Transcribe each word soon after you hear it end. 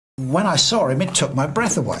When I saw him, it took my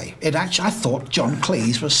breath away. I thought John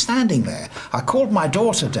Cleese was standing there. I called my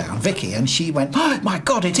daughter down, Vicky, and she went, "Oh, my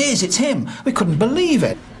God, it's him." We couldn't believe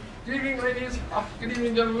it. Good evening, ladies. Good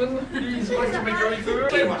evening, gentlemen. Please, like to make your way through.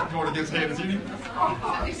 So much more to get here this evening.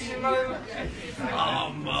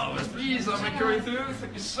 Oh, marvellous. Please, I'll make your way through.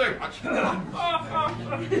 Thank you so much.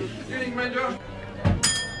 Good evening, Major.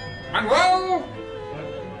 Manuel!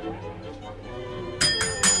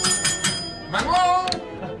 Manuel!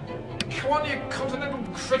 Come on, you continental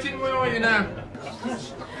cretin, where are you now?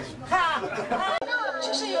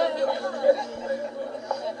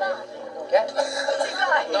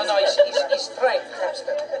 No, he's straight.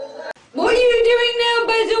 What are you doing now,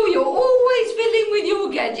 Basil? You're always fiddling with your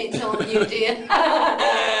gadgets, aren't you, dear?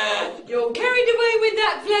 You're carried away with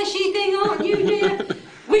that flashy thing, aren't you, dear?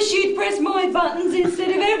 Wish you'd press my buttons instead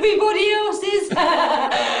of everybody else's.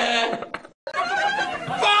 Fire!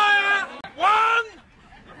 1,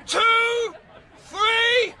 2,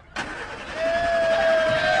 3!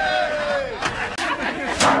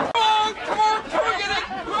 Come on, get it!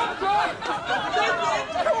 Come on!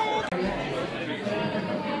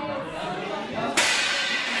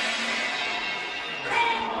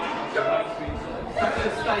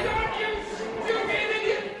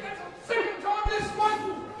 Second time this month,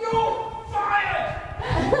 you're fired!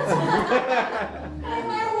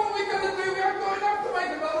 Now what are we going to do? We haven't got enough to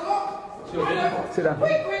make another lot. Sit down.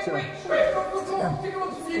 Quick, quick, off the floor. Stick on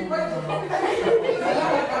some new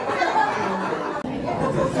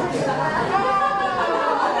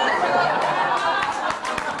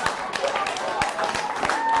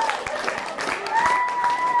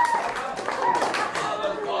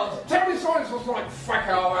Terry Science was like frack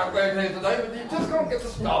out there today, but you just can't get the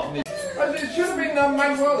staff. It should have been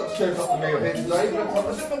Manuel that showed up the meal here today, but I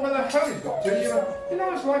don't know where the hell he's got to. You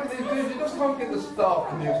know it's like these dudes, you just can't get the staff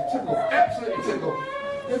to use. Typical, absolutely typical.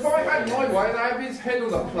 If I had my way, I'd have his head on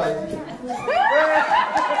the plate.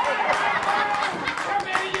 Come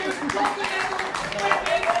here, you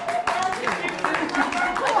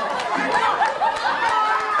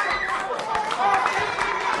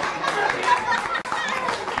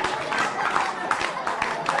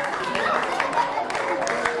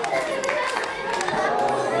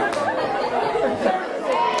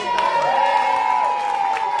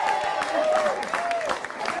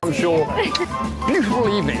I'm sure. Beautiful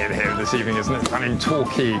evening in here this evening, isn't it? And in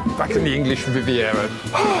Torquay, back in the English Riviera.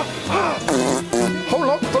 Whole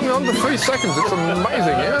lot done in under 3 seconds. It's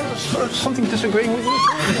amazing, yeah? Something disagreeing with you?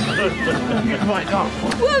 Right up.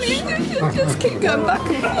 Well, you just keep going back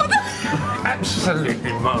and forth.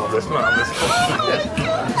 Absolutely marvellous, marvellous.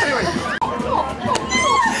 Anyway.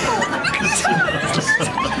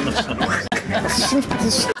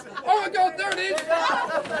 Oh my God, there it is!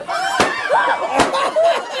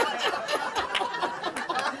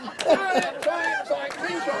 Try it,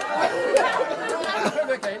 clean shot.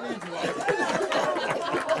 Okay,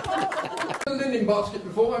 the linen basket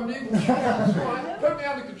before, haven't you? That's right. Totally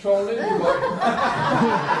out of control, linen basket.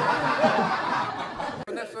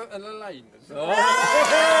 Vanessa and Elaine.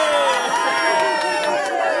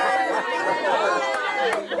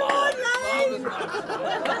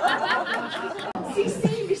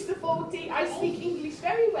 See, Mr. Fawlty, I speak English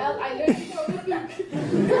very well. I learned it from a book.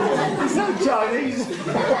 It's not Chinese.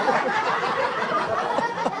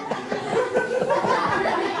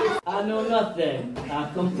 I know nothing.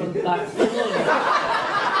 I come from Barcelona.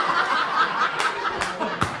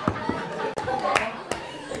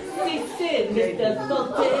 See, Mr.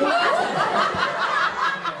 Fawlty.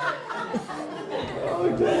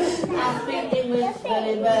 I speak English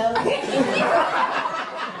very well.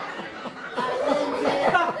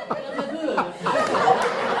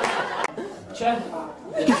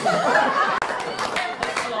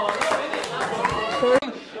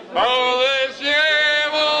 Oh, this year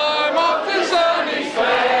I'm off to sunny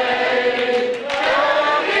Spain.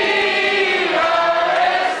 Viva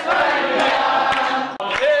España.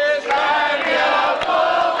 España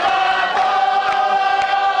por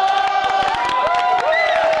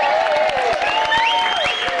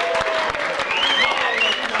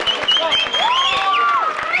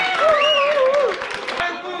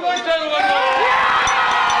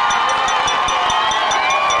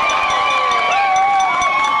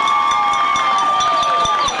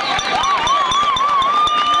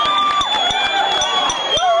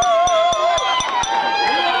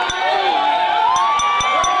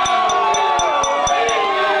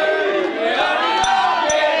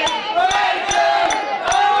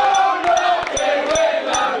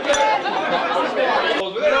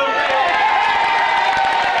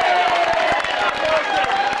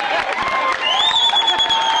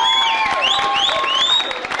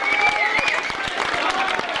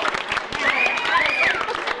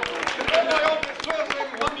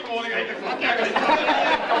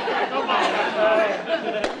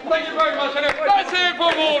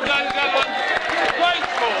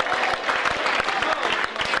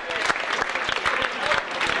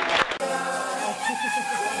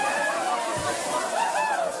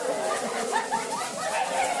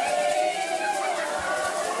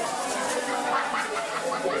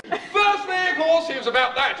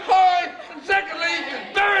about that. Hi! And secondly,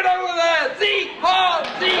 bury it over there! Zeke!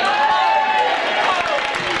 Ha! Zeke!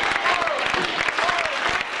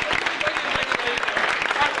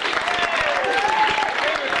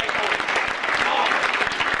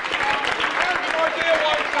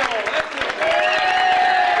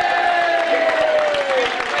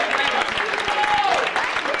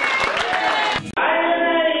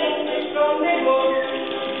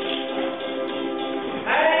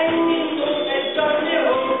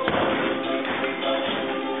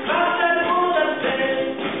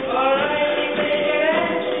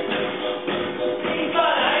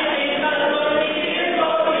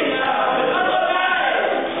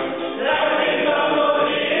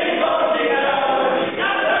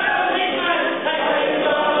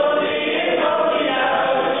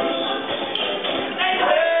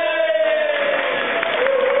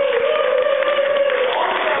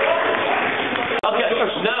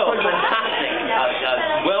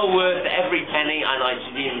 And I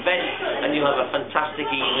should invest, and you'll have a fantastic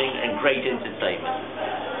evening and great entertainment.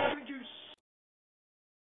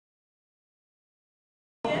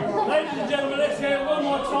 Ladies and gentlemen, let's hear it one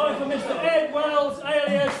more time for Mr. Ed Wells,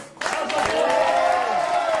 alias...